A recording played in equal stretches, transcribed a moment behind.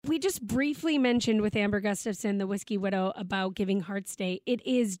we just briefly mentioned with Amber Gustafson, the Whiskey Widow, about Giving Hearts Day. It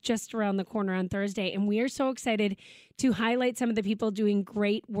is just around the corner on Thursday, and we are so excited to highlight some of the people doing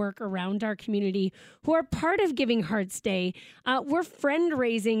great work around our community who are part of Giving Hearts Day. We're friend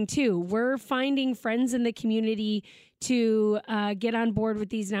raising too. We're finding friends in the community to get on board with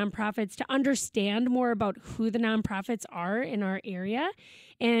these nonprofits, to understand more about who the nonprofits are in our area.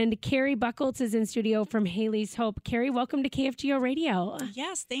 And Carrie Buckles is in studio from Haley's Hope. Carrie, welcome to KFGO Radio.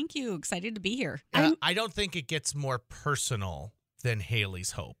 Yes, thank you. Excited to be here. I don't think it gets more personal than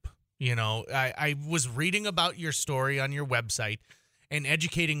Haley's Hope. You know, I was reading about your story on your website and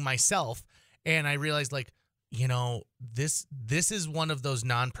educating myself, and I realized, like, you know, this is one of those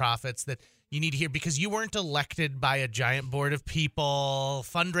nonprofits that you need to hear because you weren't elected by a giant board of people.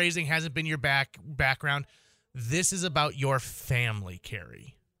 Fundraising hasn't been your background. This is about your family,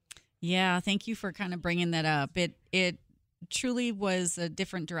 Carrie. Yeah, thank you for kind of bringing that up. It truly was a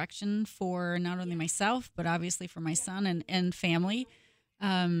different direction for not only myself, but obviously for my son and family,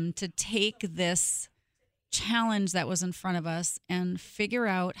 to take this challenge that was in front of us and figure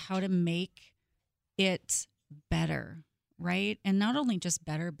out how to make it better, right? And not only just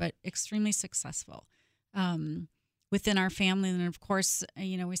better, but extremely successful within our family. And of course,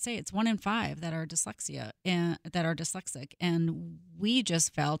 you know, we say it's 1 in 5 that are dyslexic, and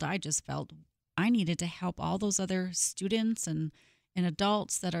I just felt I needed to help all those other students and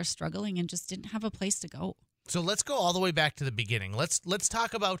adults that are struggling and just didn't have a place to go. So let's go all the way back to the beginning. Let's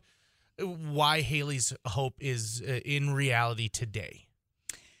talk about why Haley's Hope is in reality today.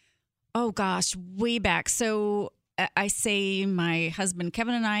 Oh gosh, way back. So I say my husband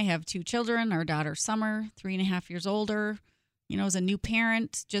Kevin and I have 2 children. Our daughter Summer, 3.5 years older, you know, as a new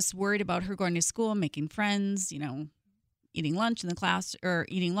parent, just worried about her going to school, making friends, you know, eating lunch in the class or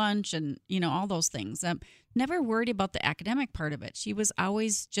eating lunch and, you know, all those things. Never worried about the academic part of it. She was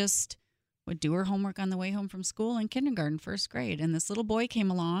always just would do her homework on the way home from school in kindergarten, 1st grade. And this little boy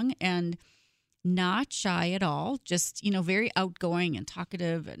came along and not shy at all, just, you know, very outgoing and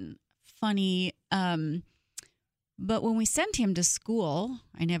talkative and funny. But when we sent him to school,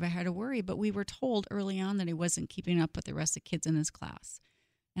 I never had to worry, but we were told early on that he wasn't keeping up with the rest of the kids in his class.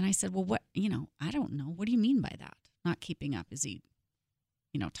 And I said, well, what, you know, I don't know. What do you mean by that? Not keeping up? Is he,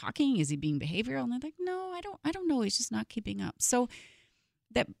 you know, talking? Is he being behavioral? And they're like, no, I don't know. He's just not keeping up. So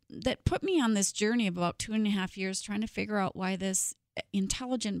that put me on this journey of about 2.5 years trying to figure out why this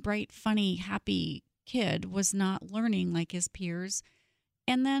intelligent, bright, funny, happy kid was not learning like his peers.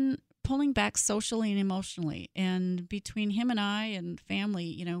 And then pulling back socially and emotionally, and between him and I and family,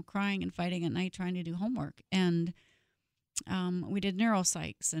 you know, crying and fighting at night trying to do homework. And we did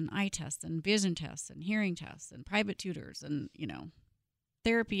neuropsychs and eye tests and vision tests and hearing tests and private tutors and, you know,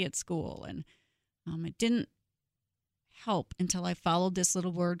 therapy at school. And it didn't help until I followed this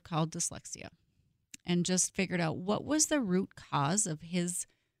little word called dyslexia and just figured out what was the root cause of his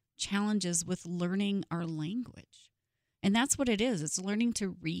challenges with learning our language. And that's what it is. It's learning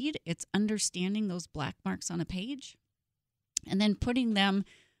to read. It's understanding those black marks on a page and then putting them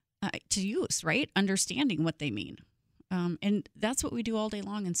to use, right? Understanding what they mean. And that's what we do all day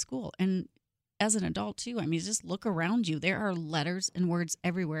long in school. And as an adult, too, I mean, just look around you. There are letters and words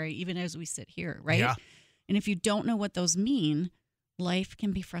everywhere, even as we sit here, right? Yeah. And if you don't know what those mean, life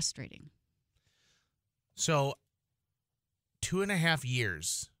can be frustrating. So 2.5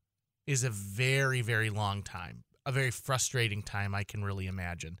 years is a very, very long time. A very frustrating time, I can really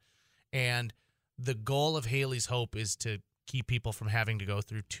imagine. And the goal of Haley's Hope is to keep people from having to go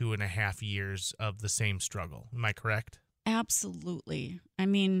through 2.5 years of the same struggle. Am I correct? Absolutely. I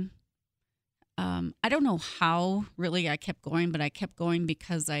mean, I don't know how really I kept going, but I kept going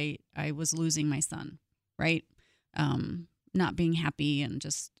because I was losing my son, right? Not being happy and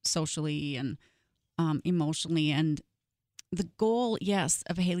just socially and emotionally. And the goal, yes,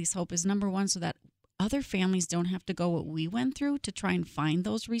 of Haley's Hope is number one, so that other families don't have to go what we went through to try and find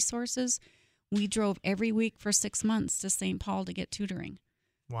those resources. We drove every week for 6 months to St. Paul to get tutoring.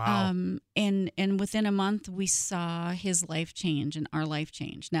 Wow. And within a month, we saw his life change and our life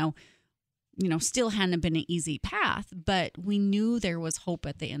change. Now, you know, still hadn't been an easy path, but we knew there was hope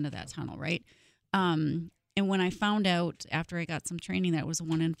at the end of that tunnel, right? And when I found out after I got some training that it was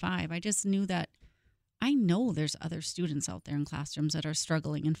 1 in 5, I just knew that I know there's other students out there in classrooms that are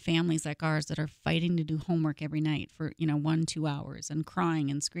struggling and families like ours that are fighting to do homework every night for, 1-2 hours and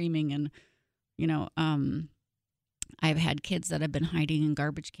crying and screaming. And, I've had kids that have been hiding in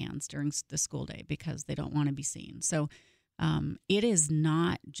garbage cans during the school day because they don't want to be seen. So it is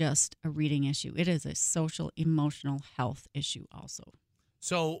not just a reading issue. It is a social, emotional health issue also.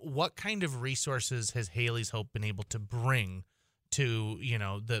 So what kind of resources has Haley's Hope been able to bring to,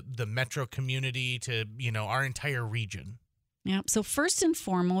 the metro community to, our entire region? Yeah. So first and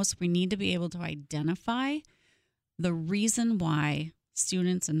foremost, we need to be able to identify the reason why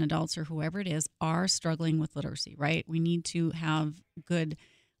students and adults or whoever it is are struggling with literacy, right? We need to have good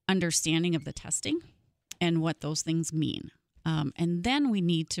understanding of the testing and what those things mean. And then we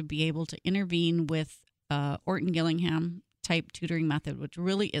need to be able to intervene with Orton-Gillingham type tutoring method, which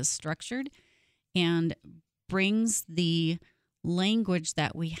really is structured and brings the language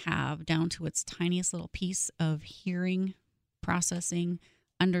that we have down to its tiniest little piece of hearing, processing,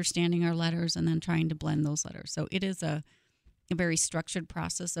 understanding our letters, and then trying to blend those letters. So it is a very structured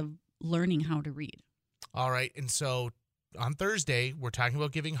process of learning how to read. All right. And so on Thursday, we're talking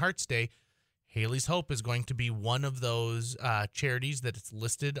about Giving Hearts Day. Haley's Hope is going to be one of those charities that is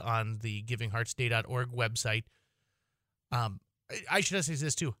listed on the givingheartsday.org website. I should say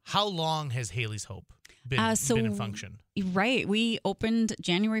this too. How long has Haley's Hope been in function? Right. We opened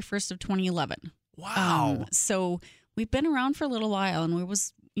January 1st of 2011. Wow. So we've been around for a little while, and we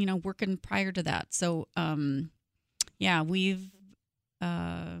was, working prior to that. So, we've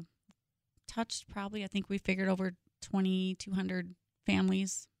touched probably, I think we figured over 2,200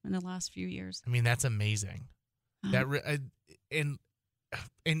 families in the last few years. I mean, that's amazing. And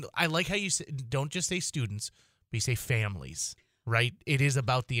I like how you say, don't just say students, but you say families, right? It is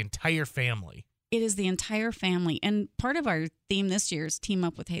about the entire family. It is the entire family. And part of our theme this year is Team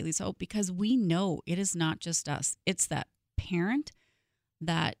Up with Haley's Hope, because we know it is not just us. It's that parent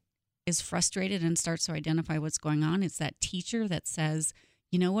that is frustrated and starts to identify what's going on. It's that teacher that says,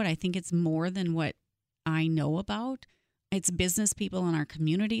 you know what, I think it's more than what I know about. It's business people in our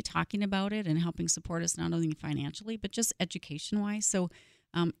community talking about it and helping support us not only financially, but just education-wise. So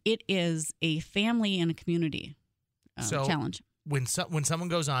it is a family and a community challenge. When someone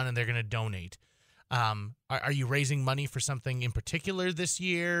goes on and they're going to donate, are you raising money for something in particular this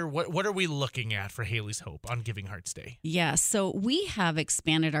year? What are we looking at for Haley's Hope on Giving Hearts Day? Yeah, so we have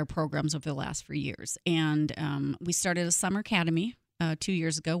expanded our programs over the last few years. And we started a summer academy 2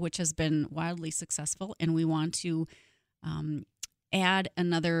 years ago, which has been wildly successful. And we want to add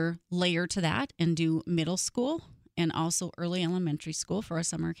another layer to that and do middle school and also early elementary school for our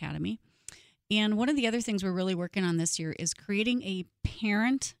summer academy. And one of the other things we're really working on this year is creating a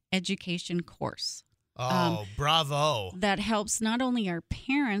parent education course. Oh, bravo. That helps not only our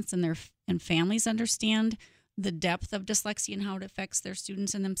parents and families understand the depth of dyslexia and how it affects their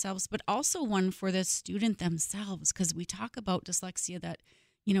students and themselves, but also one for the student themselves, because we talk about dyslexia that,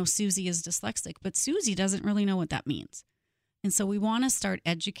 Susie is dyslexic, but Susie doesn't really know what that means. And so we want to start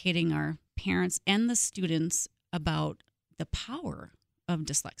educating our parents and the students about the power of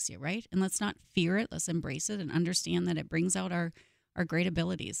dyslexia, right? And let's not fear it. Let's embrace it and understand that it brings out our great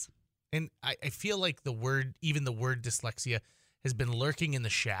abilities. And I feel like the word dyslexia has been lurking in the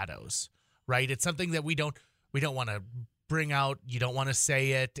shadows, right? It's something that we don't want to bring out. You don't want to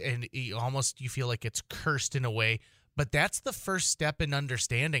say it, and you feel like it's cursed in a way. But that's the first step in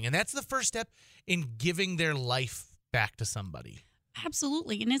understanding, and that's the first step in giving their life back to somebody.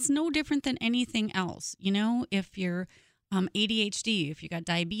 Absolutely. And it's no different than anything else. If you're ADHD, if you got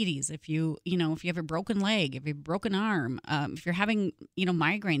diabetes, if you have a broken leg, if you have a broken arm, if you're having,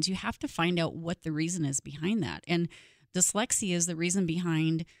 migraines, you have to find out what the reason is behind that. And dyslexia is the reason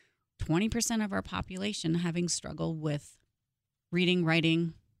behind 20% of our population having struggle with reading,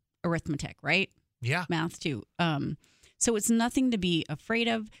 writing, arithmetic, right? Yeah. Math too. So it's nothing to be afraid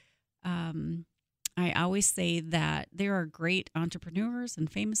of. I always say that there are great entrepreneurs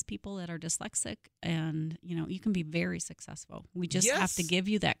and famous people that are dyslexic, and you can be very successful. We just have to give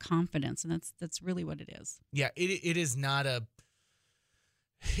you that confidence, and that's really what it is. Yeah, it is not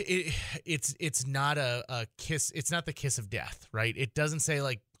it's not a kiss. It's not the kiss of death, right? It doesn't say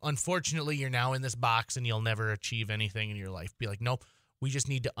like, unfortunately, you're now in this box and you'll never achieve anything in your life. Be like, nope. We just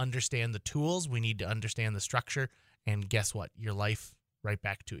need to understand the tools. We need to understand the structure, and guess what? Your life right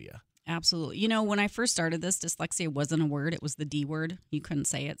back to you. Absolutely. When I first started this, dyslexia wasn't a word. It was the D word. You couldn't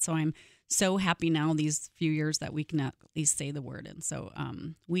say it. So I'm so happy now these few years that we can at least say the word. And so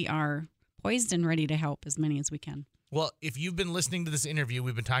we are poised and ready to help as many as we can. Well, if you've been listening to this interview,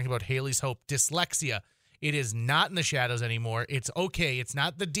 we've been talking about Haley's Hope. Dyslexia. It is not in the shadows anymore. It's okay. It's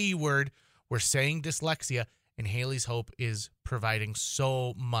not the D word. We're saying dyslexia, and Haley's Hope is providing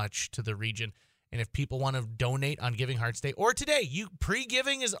so much to the region. And if people want to donate on Giving Hearts Day or today,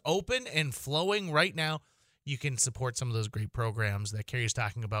 pre-giving is open and flowing right now. You can support some of those great programs that Carrie's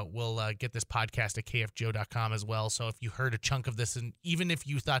talking about. We'll get this podcast at kfjo.com as well. So if you heard a chunk of this, and even if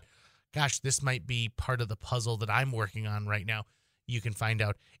you thought, gosh, this might be part of the puzzle that I'm working on right now, you can find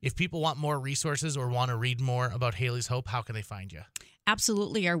out. If people want more resources or want to read more about Haley's Hope, how can they find you?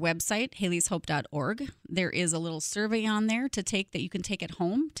 Absolutely. Our website, haleyshope.org. There is a little survey on there to take that you can take at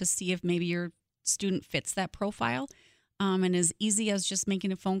home to see if maybe your student fits that profile. And as easy as just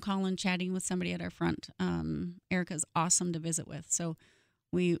making a phone call and chatting with somebody at our front. Erica's awesome to visit with. So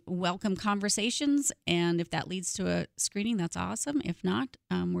we welcome conversations, and if that leads to a screening, that's awesome. If not,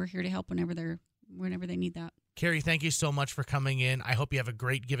 we're here to help whenever they need that. Carrie, thank you so much for coming in. I hope you have a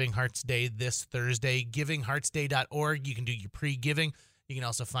great Giving Hearts Day this Thursday. GivingHeartsDay.org. You can do your pre-giving. You can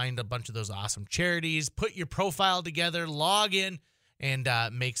also find a bunch of those awesome charities. Put your profile together, log in, and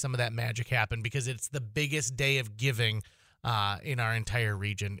make some of that magic happen, because it's the biggest day of giving in our entire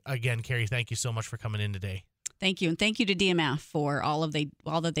region. Again, Carrie, thank you so much for coming in today. Thank you. And thank you to DMF for all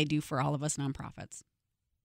that they do for all of us nonprofits.